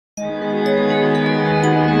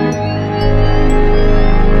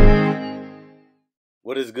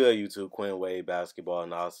is good, YouTube? Quinn Wade Basketball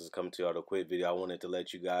Analysis coming to you with a quick video. I wanted to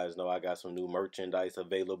let you guys know I got some new merchandise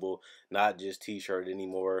available, not just t-shirt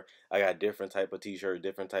anymore. I got different type of t-shirts,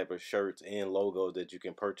 different type of shirts and logos that you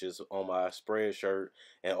can purchase on my spread shirt,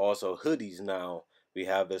 and also hoodies now. We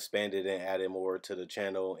have expanded and added more to the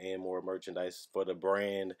channel and more merchandise for the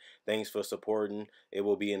brand. Thanks for supporting. It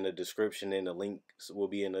will be in the description and the links will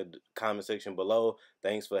be in the comment section below.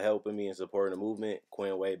 Thanks for helping me and supporting the movement.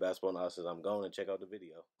 Quinn Wade Basketball Analysis. I'm going to check out the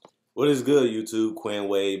video. What is good, YouTube? Quinn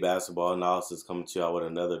Wade Basketball Analysis coming to y'all with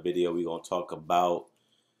another video. We're going to talk about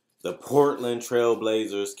the Portland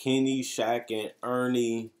Trailblazers. Kenny, Shaq, and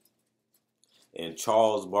Ernie and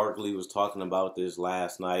Charles Barkley was talking about this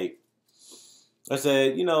last night. I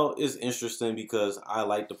said, it's interesting because I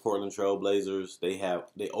like the Portland Trailblazers. They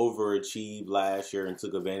overachieved last year and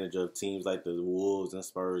took advantage of teams like the Wolves and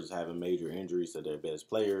Spurs having major injuries to their best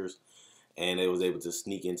players. And they was able to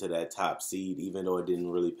sneak into that top seed, even though it didn't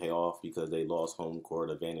really pay off because they lost home court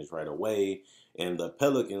advantage right away. In the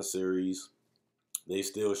Pelican series, they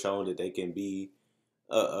still shown that they can be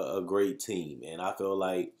a great team. And I feel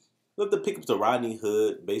like, look, the pickups to Rodney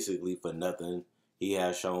Hood basically for nothing. He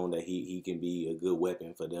has shown that he can be a good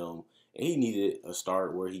weapon for them. And he needed a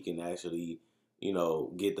start where he can actually,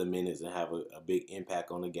 get the minutes and have a big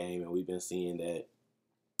impact on the game. And we've been seeing that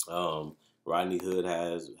Rodney Hood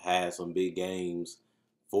has had some big games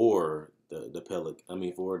for the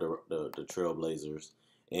Trailblazers.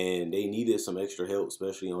 And they needed some extra help,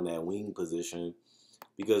 especially on that wing position.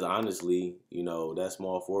 Because honestly, that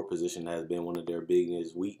small forward position has been one of their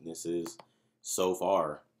biggest weaknesses so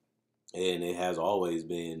far. And it has always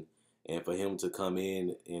been. And for him to come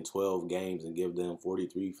in 12 games and give them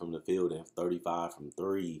 43 from the field and 35 from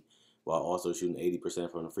three, while also shooting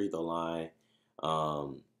 80% from the free throw line,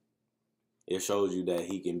 it shows you that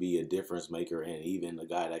he can be a difference maker and even a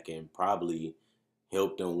guy that can probably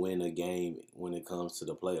help them win a game when it comes to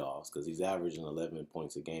the playoffs, because he's averaging 11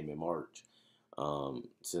 points a game in March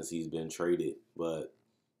since he's been traded. But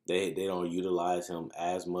they don't utilize him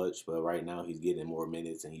as much, but right now he's getting more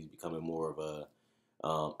minutes and he's becoming more of a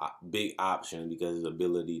big option because of his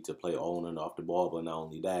ability to play on and off the ball. But not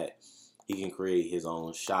only that, he can create his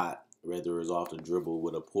own shot, whether it's off the dribble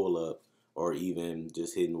with a pull-up or even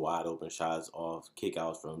just hitting wide open shots off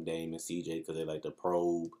kickouts from Dame and CJ, because they like to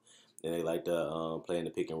probe and they like to play in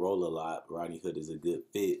the pick and roll a lot. Rodney Hood is a good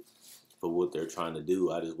fit for what they're trying to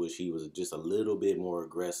do. I just wish he was just a little bit more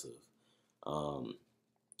aggressive.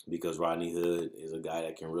 Because Rodney Hood is a guy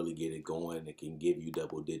that can really get it going and can give you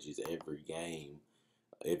double digits every game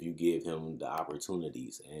if you give him the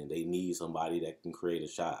opportunities. And they need somebody that can create a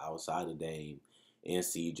shot outside of Dame and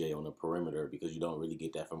CJ on the perimeter, because you don't really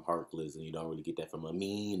get that from Harkless and you don't really get that from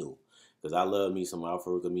Aminu. Because I love me some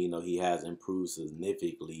Al-Farouq Aminu. He has improved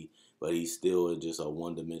significantly, but he's still just a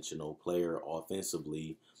one-dimensional player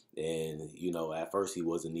offensively. And at first he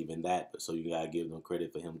wasn't even that, so you gotta give them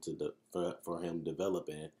credit for him for him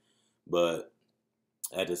developing. But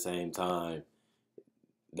at the same time,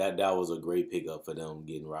 that was a great pickup for them,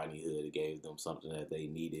 getting Rodney Hood. It gave them something that they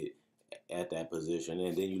needed at that position.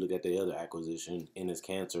 And then you look at the other acquisition, Enes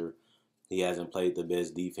Kanter. He hasn't played the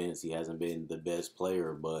best defense. He hasn't been the best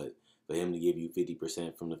player, but for him to give you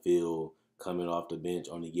 50% from the field, coming off the bench,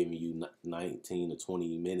 only giving you 19 to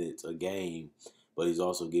 20 minutes a game, but he's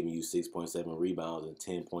also giving you 6.7 rebounds and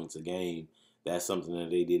 10 points a game. That's something that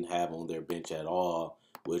they didn't have on their bench at all,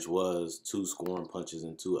 which was 2 scoring punches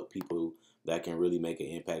and 2 people that can really make an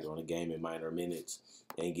impact on the game in minor minutes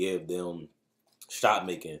and give them shot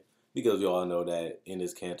making. Because we all know that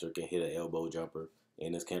Enes Kanter can hit an elbow jumper.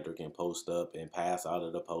 Enes Kanter can post up and pass out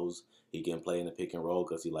of the post. He can play in the pick and roll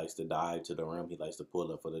because he likes to dive to the rim. He likes to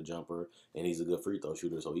pull up for the jumper. And he's a good free throw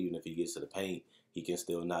shooter. So even if he gets to the paint, he can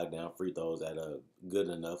still knock down free throws at a good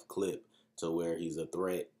enough clip to where he's a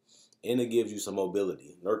threat. And it gives you some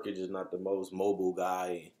mobility. Nurkic is not the most mobile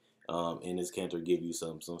guy. Enes Kanter give you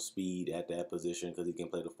some speed at that position because he can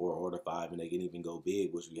play the 4 or the 5, and they can even go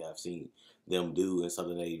big, which we have seen them do, and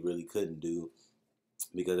something they really couldn't do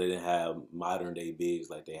because they didn't have modern day bigs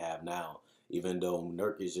like they have now. Even though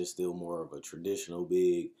Nurkic is still more of a traditional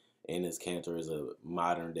big, Enes Kanter is a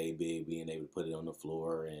modern day big, being able to put it on the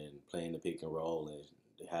floor and playing the pick and roll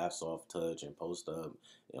and have soft touch and post up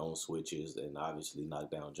on switches and obviously knock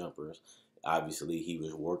down jumpers. Obviously, he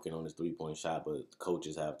was working on his three-point shot, but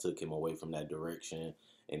coaches have took him away from that direction,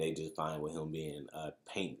 and they just fine with him being a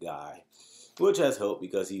paint guy, which has helped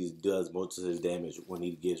because he does most of his damage when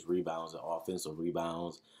he gets rebounds and offensive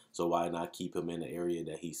rebounds. So why not keep him in the area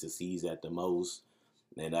that he succeeds at the most?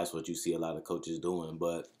 And that's what you see a lot of coaches doing.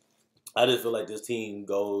 But I just feel like this team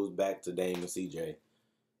goes back to Dame and CJ.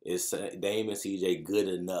 Is Dame and CJ good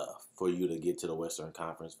enough for you to get to the Western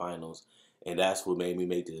Conference Finals? And that's what made me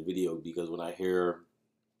make this video, because when I hear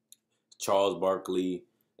Charles Barkley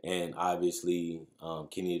and obviously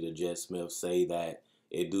Kenny the Jet Smith say that,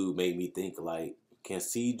 it do make me think like, can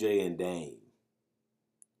CJ and Dame,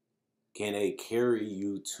 can they carry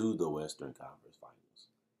you to the Western Conference Finals?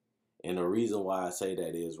 And the reason why I say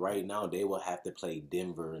that is right now they will have to play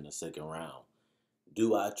Denver in the second round.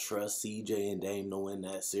 Do I trust CJ and Dame to win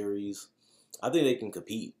that series? I think they can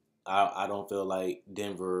compete. I don't feel like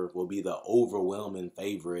Denver will be the overwhelming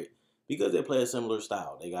favorite because they play a similar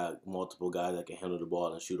style. They got multiple guys that can handle the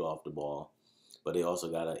ball and shoot off the ball, but they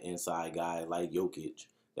also got an inside guy like Jokic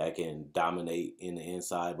that can dominate in the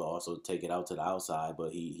inside but also take it out to the outside,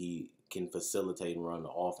 but he can facilitate and run the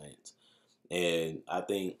offense. And I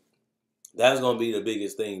think that's going to be the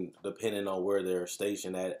biggest thing, depending on where they're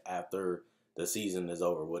stationed at after the season is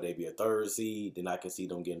over. Will they be a third seed? Then I can see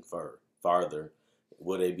them getting farther.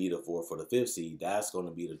 Will they be the fourth or the fifth seed? That's going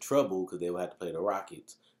to be the trouble, because they will have to play the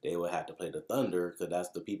Rockets. They will have to play the Thunder, because that's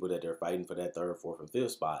the people that they're fighting for that third, fourth, and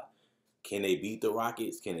fifth spot. Can they beat the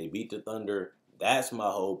Rockets? Can they beat the Thunder? That's my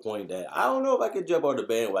whole point. That I don't know if I could jump on the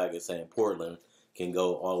bandwagon saying Portland can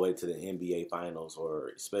go all the way to the NBA Finals, or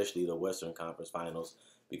especially the Western Conference Finals.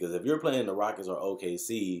 Because if you're playing the Rockets or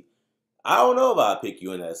OKC, I don't know if I'll pick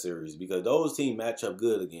you in that series, because those teams match up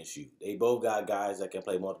good against you. They both got guys that can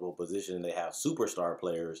play multiple positions. They have superstar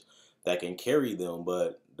players that can carry them.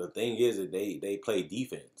 But the thing is that they play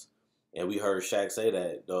defense. And we heard Shaq say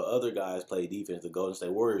that the other guys play defense. The Golden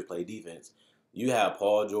State Warriors play defense. You have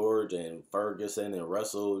Paul George and Ferguson and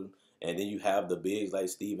Russell, and then you have the bigs like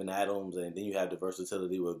Steven Adams, and then you have the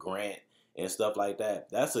versatility with Grant and stuff like that.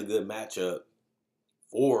 That's a good matchup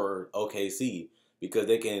for OKC, because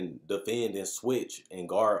they can defend and switch and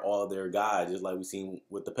guard all their guys, just like we've seen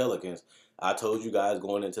with the Pelicans. I told you guys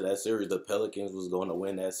going into that series, the Pelicans was going to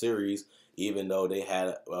win that series, even though they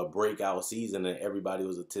had a breakout season and everybody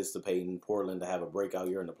was anticipating Portland to have a breakout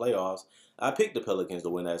year in the playoffs. I picked the Pelicans to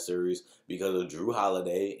win that series because of Drew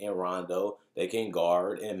Holiday and Rondo. They can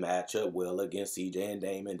guard and match up well against CJ and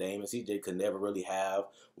Dame. And Dame and CJ could never really have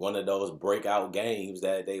one of those breakout games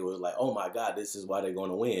that they was like, oh my God, this is why they're going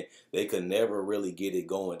to win. They could never really get it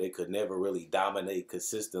going. They could never really dominate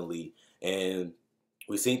consistently. And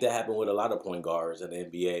we've seen that happen with a lot of point guards in the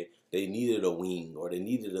NBA. They needed a wing or they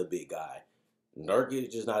needed a big guy. Nurkic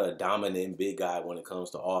is just not a dominant big guy when it comes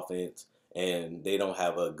to offense, and they don't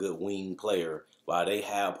have a good wing player. While they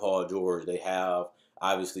have Paul George, they have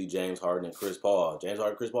obviously James Harden and Chris Paul. James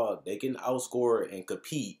Harden and Chris Paul, they can outscore and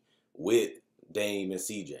compete with Dame and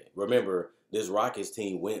CJ. Remember, this Rockets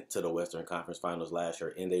team went to the Western Conference Finals last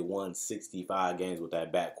year, and they won 65 games with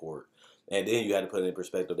that backcourt. And then you had to put it in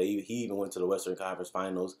perspective. He even went to the Western Conference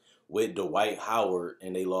Finals with Dwight Howard,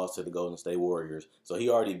 and they lost to the Golden State Warriors. So he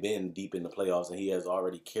already been deep in the playoffs, and he has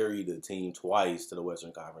already carried the team twice to the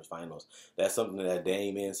Western Conference Finals. That's something that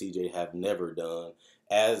Dame and CJ have never done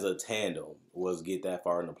as a tandem, was get that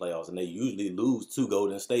far in the playoffs. And they usually lose to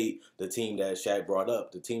Golden State, the team that Shaq brought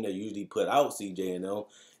up. The team that usually put out CJ and them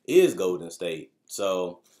is Golden State.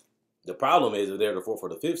 So the problem is, if they're the fourth or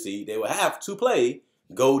the fifth seed, they will have to play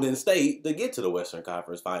Golden State to get to the Western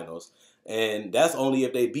Conference Finals. And that's only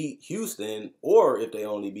if they beat Houston or if they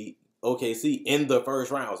only beat OKC in the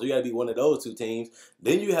first round. So you got to beat one of those two teams.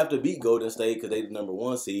 Then you have to beat Golden State because they're the number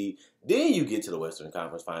one seed. Then you get to the Western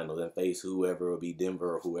Conference Finals and face whoever will be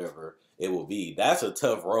Denver or whoever it will be. That's a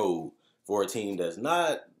tough road for a team that's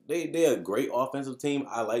not – they're a great offensive team.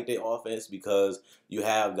 I like their offense because you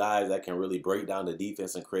have guys that can really break down the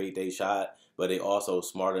defense and create their shot, but they also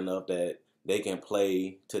smart enough that they can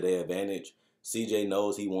play to their advantage. CJ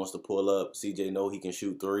knows he wants to pull up. CJ knows he can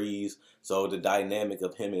shoot threes. So the dynamic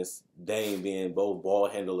of him and Dame being both ball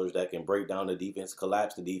handlers that can break down the defense,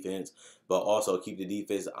 collapse the defense, but also keep the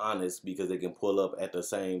defense honest because they can pull up at the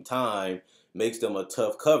same time, makes them a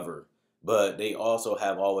tough cover. But they also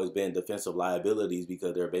have always been defensive liabilities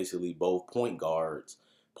because they're basically both point guards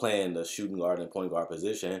playing the shooting guard and point guard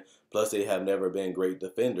position. Plus, they have never been great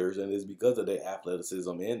defenders, and it's because of their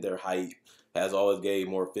athleticism and their height has always gave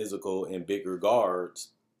more physical and bigger guards,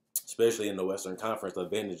 especially in the Western Conference,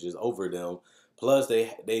 advantages over them. Plus,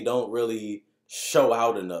 they don't really show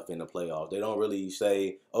out enough in the playoffs. They don't really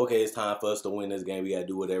say, okay, it's time for us to win this game. We got to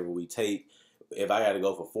do whatever we take. If I got to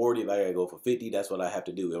go for 40, if I got to go for 50, that's what I have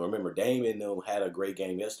to do. And remember, Dame and them had a great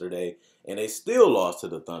game yesterday, and they still lost to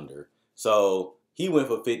the Thunder. So he went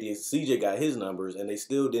for 50. CJ got his numbers, and they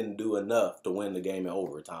still didn't do enough to win the game in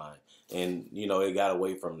overtime. And, you know, it got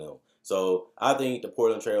away from them. So I think the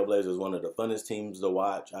Portland Trailblazers is one of the funnest teams to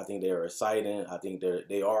watch. I think they're exciting. I think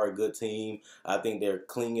they are a good team. I think they're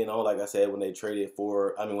clinging on, like I said, when they traded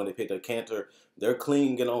for, when they picked up Cantor, they're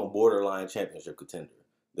clinging on borderline championship contender.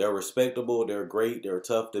 They're respectable. They're great. They're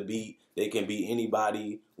tough to beat. They can beat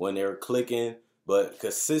anybody when they're clicking, but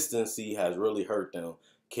consistency has really hurt them.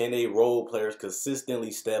 Can they role players consistently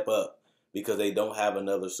step up because they don't have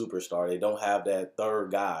another superstar? They don't have that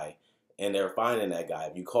third guy, and they're finding that guy.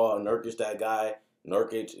 If you call Nurkic that guy,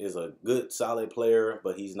 Nurkic is a good, solid player,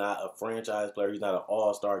 but he's not a franchise player. He's not an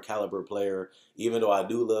all-star caliber player, even though I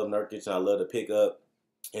do love Nurkic and I love to pick up,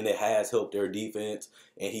 and it has helped their defense,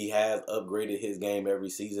 and he has upgraded his game every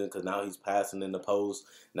season because now he's passing in the post.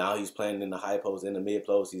 Now he's playing in the high post, in the mid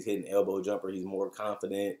post. He's hitting elbow jumper. He's more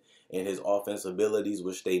confident in his offensive abilities,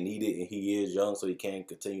 which they needed, and he is young, so he can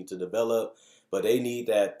continue to develop. But they need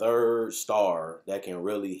that third star that can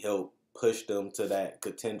really help push them to that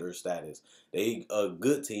contender status. They a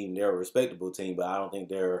good team. They're a respectable team, but I don't think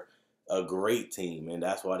they're a great team, and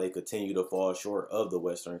that's why they continue to fall short of the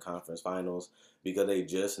Western Conference Finals because they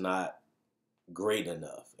just not great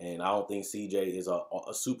enough. And I don't think CJ is a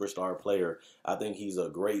superstar player. I think he's a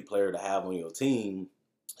great player to have on your team,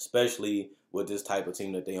 especially with this type of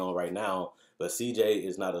team that they own right now. But CJ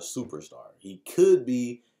is not a superstar. He could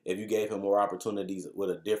be if you gave him more opportunities with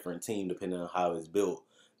a different team, depending on how it's built.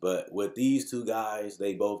 But with these two guys,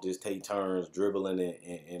 they both just take turns dribbling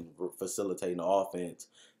and facilitating the offense.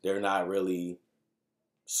 They're not really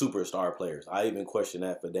superstar players. I even question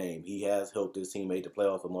that for Dame. He has helped his team make the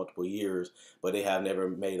playoffs for multiple years, but they have never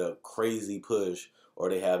made a crazy push, or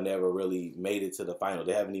they have never really made it to the final.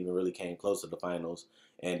 They haven't even really came close to the finals.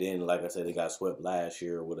 And then, like I said, they got swept last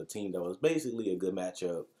year with a team that was basically a good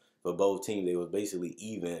matchup for both teams. They was basically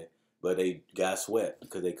even, but they got swept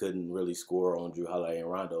because they couldn't really score on Drew Holiday and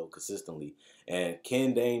Rondo consistently. And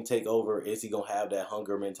can Dame take over? Is he going to have that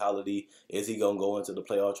hunger mentality? Is he going to go into the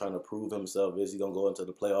playoff trying to prove himself? Is he going to go into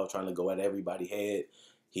the playoff trying to go at everybody's head?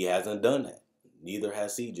 He hasn't done that. Neither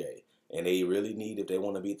has CJ. And they really need, if they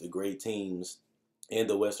want to beat the great teams in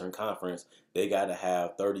the Western Conference, they got to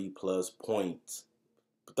have 30-plus points,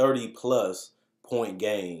 30-plus point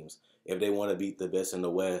games if they want to beat the best in the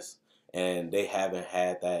West. And they haven't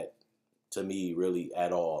had that, to me, really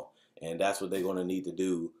at all. And that's what they're going to need to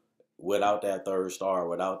do. Without that third star,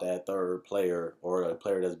 without that third player or a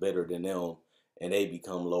player that's better than them, and they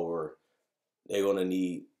become lower, they're going to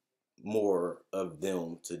need more of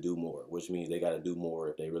them to do more, which means they got to do more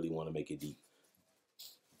if they really want to make it deep.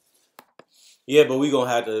 Yeah, but we're going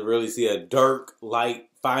to have to really see a Dirk-like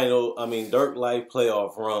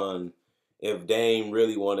playoff run if Dame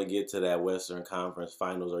really want to get to that Western Conference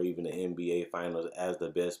Finals or even the NBA Finals as the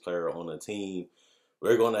best player on the team.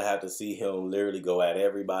 We're going to have to see him literally go at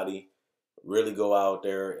everybody, really go out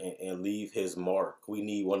there and leave his mark. We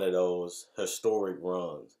need one of those historic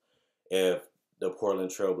runs if the Portland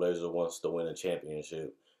Trailblazers wants to win a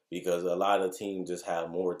championship, because a lot of teams just have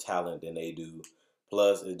more talent than they do.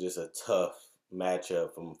 Plus, it's just a tough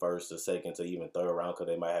matchup from first to second to even third round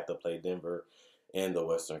because they might have to play Denver in the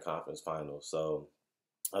Western Conference Finals. So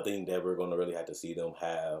I think that we're going to really have to see them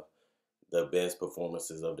have the best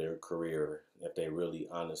performances of their career if they really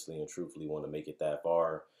honestly and truthfully want to make it that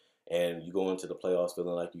far. And you go into the playoffs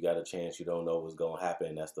feeling like you got a chance. You don't know what's going to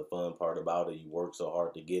happen. That's the fun part about it. You work so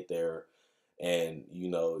hard to get there, and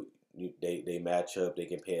they match up. They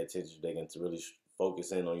can pay attention. They can really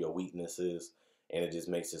focus in on your weaknesses, and it just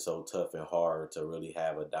makes it so tough and hard to really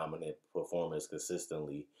have a dominant performance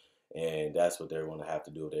consistently. And that's what they're going to have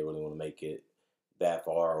to do if they really want to make it that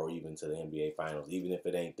far, or even to the NBA Finals, even if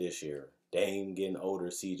it ain't this year. Dame getting older,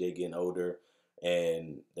 CJ getting older,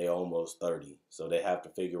 and they're almost 30. So they have to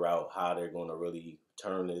figure out how they're going to really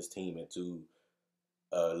turn this team into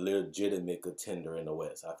a legitimate contender in the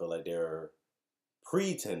West. I feel like they're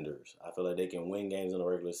pretenders. I feel like they can win games in the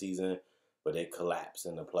regular season, but they collapse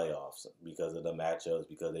in the playoffs because of the matchups,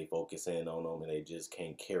 because they focus in on them, and they just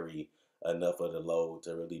can't carry enough of the load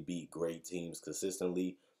to really beat great teams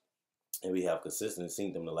consistently. And we have consistently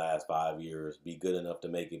seen them the last 5 years be good enough to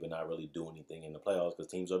make it, but not really do anything in the playoffs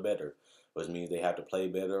because teams are better, which means they have to play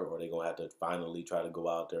better, or they're going to have to finally try to go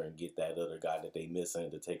out there and get that other guy that they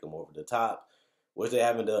missing to take them over the top, which they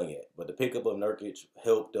haven't done yet. But the pickup of Nurkic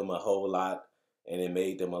helped them a whole lot, and it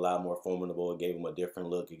made them a lot more formidable. It gave them a different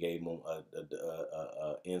look. It gave them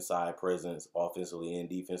a inside presence offensively and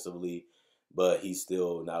defensively. But he's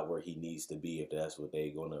still not where he needs to be if that's what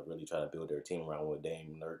they're going to really try to build their team around with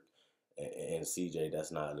Dame, Nurk, and CJ.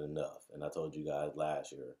 That's not enough. And I told you guys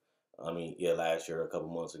last year, a couple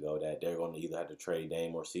months ago, that they're going to either have to trade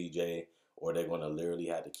Dame or CJ, or they're going to literally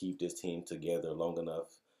have to keep this team together long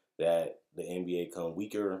enough that the NBA come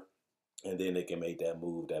weaker, and then they can make that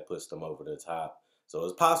move that puts them over the top. So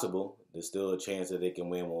it's possible. There's still a chance that they can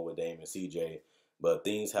win one with Dame and CJ, but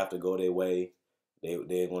things have to go their way.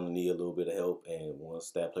 They're going to need a little bit of help, and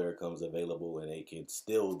once that player comes available and they can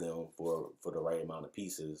steal them for the right amount of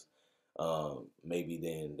pieces, maybe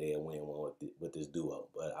then they'll win one with this duo.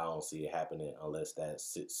 But I don't see it happening unless that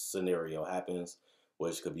scenario happens,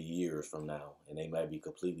 which could be years from now, and they might be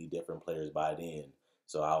completely different players by then.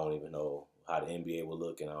 So I don't even know how the NBA will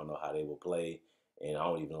look, and I don't know how they will play, and I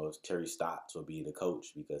don't even know if Terry Stotts will be the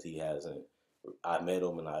coach because he hasn't. I met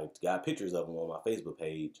him and I got pictures of him on my Facebook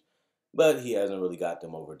page, but he hasn't really got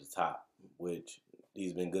them over the top, which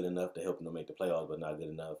he's been good enough to help them make the playoffs, but not good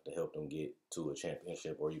enough to help them get to a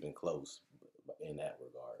championship or even close in that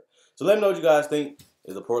regard. So let me know what you guys think.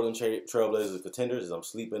 Is the Portland Trailblazers contenders? Is I'm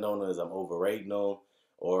sleeping on them? Is I'm overrating them?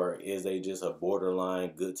 Or is they just a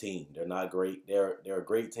borderline good team? They're not great. They're a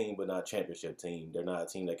great team, but not a championship team. They're not a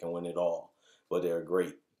team that can win it all, but they're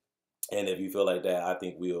great. And if you feel like that, I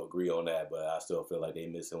think we'll agree on that. But I still feel like they're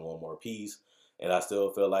missing one more piece. And I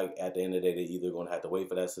still feel like at the end of the day, they're either going to have to wait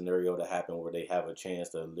for that scenario to happen where they have a chance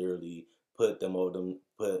to literally put them over them,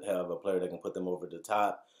 have a player that can put them over the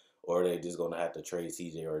top, or they're just going to have to trade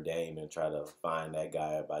CJ or Dame and try to find that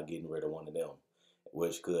guy by getting rid of one of them,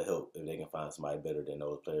 which could help if they can find somebody better than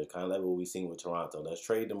those players. Kind of like what we've seen with Toronto. Let's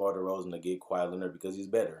trade DeMar DeRozan to get Kawhi Leonard because he's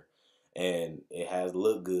better. And it has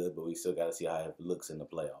looked good, but we still got to see how it looks in the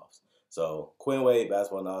playoffs. So, Quinn Wade,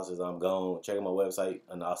 Basketball Analysis, I'm gone. Check out my website,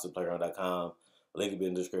 analysisplayground.com. Link will be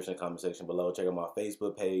in the description, comment section below. Check out my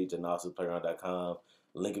Facebook page, analysisplayground.com.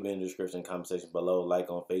 Link will be in the description, comment section below. Like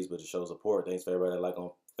on Facebook to show support. Thanks for everybody that like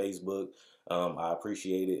on Facebook. I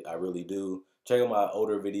appreciate it. I really do. Check out my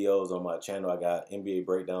older videos on my channel. I got NBA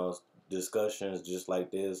breakdowns, discussions just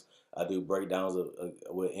like this. I do breakdowns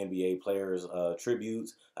with NBA players,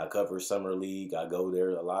 tributes. I cover Summer League. I go there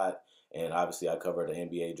a lot. And obviously, I cover the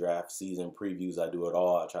NBA draft season previews. I do it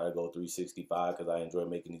all. I try to go 365 because I enjoy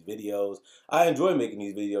making these videos. I enjoy making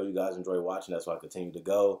these videos. You guys enjoy watching. That's why I continue to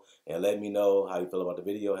go. And let me know how you feel about the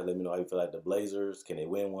video. And let me know how you feel like the Blazers. Can they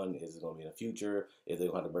win one? Is it going to be in the future? Is they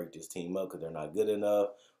going to have to break this team up because they're not good enough?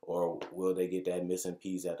 Or will they get that missing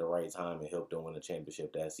piece at the right time and help them win a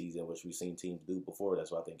championship that season, which we've seen teams do before?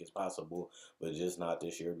 That's why I think it's possible, but just not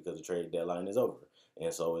this year because the trade deadline is over.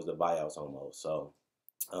 And so is the buyouts almost. So,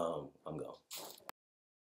 I'm gone.